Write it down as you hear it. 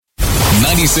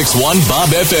96.1 Bob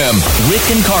FM. Rick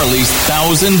and Carly's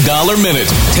 $1,000 Minute.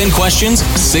 10 questions,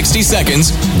 60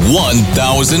 seconds,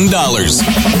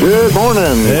 $1,000. Good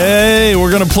morning. Hey,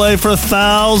 we're going to play for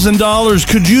 $1,000.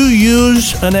 Could you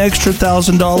use an extra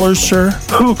 $1,000, sir?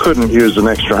 Who couldn't use an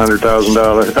extra $100,000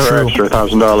 or extra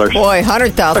 $1,000? Boy,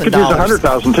 $100,000. I could use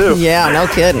 $100,000 too. Yeah, no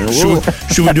kidding.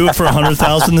 Should we do it for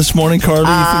 $100,000 this morning, Carly? You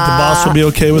think the boss will be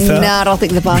okay with that? No, I don't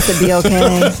think the boss would be okay.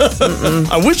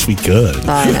 I wish we could.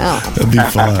 I know. That'd be fun.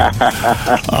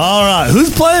 All right, who's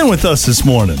playing with us this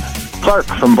morning? Clark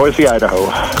from Boise,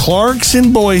 Idaho. Clark's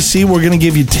in Boise. We're going to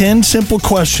give you 10 simple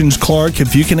questions, Clark.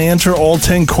 If you can answer all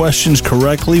 10 questions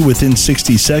correctly within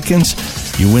 60 seconds,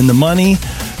 you win the money.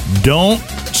 Don't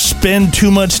spend too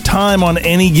much time on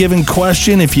any given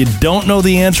question. If you don't know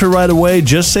the answer right away,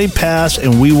 just say pass,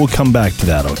 and we will come back to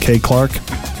that. Okay, Clark?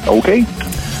 Okay.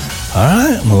 All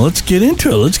right, well, let's get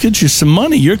into it. Let's get you some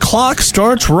money. Your clock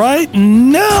starts right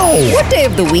now. What day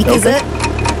of the week is it?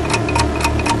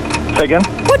 Say again?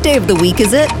 What day of the week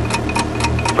is it?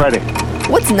 Friday.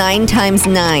 What's 9 times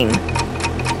 9?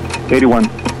 81.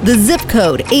 The zip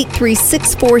code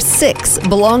 83646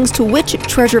 belongs to which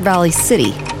Treasure Valley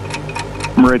city?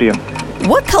 Meridian.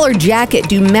 What color jacket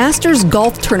do Masters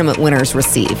golf tournament winners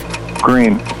receive?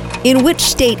 Green. In which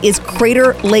state is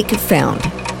Crater Lake found?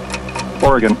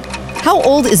 Oregon. How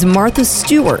old is Martha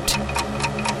Stewart?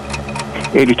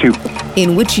 82.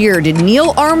 In which year did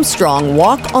Neil Armstrong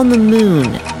walk on the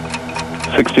moon?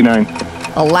 69.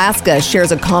 Alaska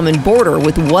shares a common border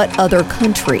with what other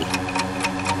country?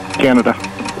 Canada.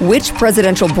 Which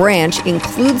presidential branch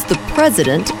includes the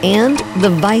president and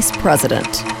the vice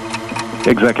president?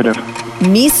 Executive.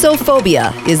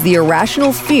 Mesophobia is the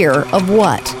irrational fear of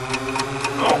what?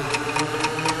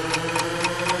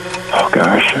 Oh,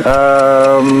 gosh.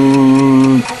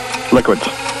 Liquids.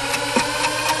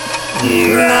 No,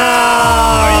 you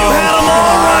had them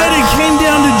all right. It came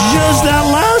down to just that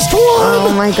last one.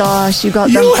 Oh my gosh, you got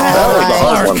them all That was a right.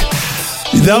 hard one.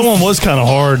 That one was kind of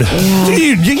hard.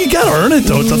 Dude, you got to earn it,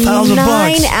 though. It's $1,000.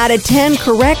 9 out of 10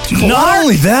 correct, Clark. Not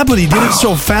only that, but he did it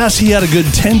so fast, he had a good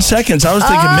 10 seconds. I was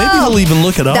thinking maybe he'll even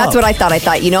look it up. That's what I thought. I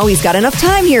thought, he's got enough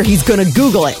time here. He's going to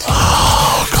Google it.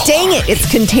 Dang it, it's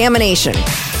contamination.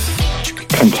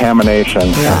 Contamination.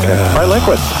 Yeah. Okay. By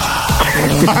liquids.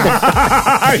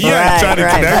 Yeah, trying to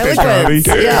connect it, liquids.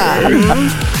 Cody.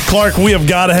 Yeah. Clark, we have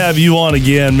got to have you on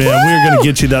again, man. We're going to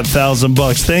get you that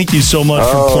 $1,000. Thank you so much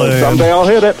for playing. Someday I'll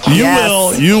hit it.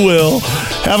 You will.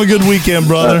 Have a good weekend,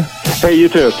 brother. Hey, you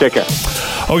too. Take care.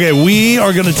 Okay, we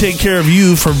are going to take care of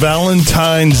you for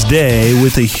Valentine's Day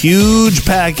with a huge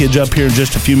package up here in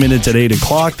just a few minutes at 8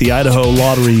 o'clock. The Idaho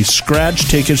Lottery scratch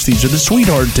tickets. These are the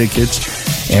Sweetheart tickets.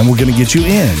 And we're going to get you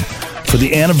in for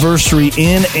the anniversary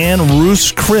in and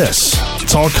Roos Chris.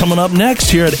 It's all coming up next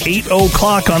here at 8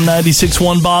 o'clock on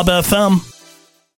 96.1 Bob FM.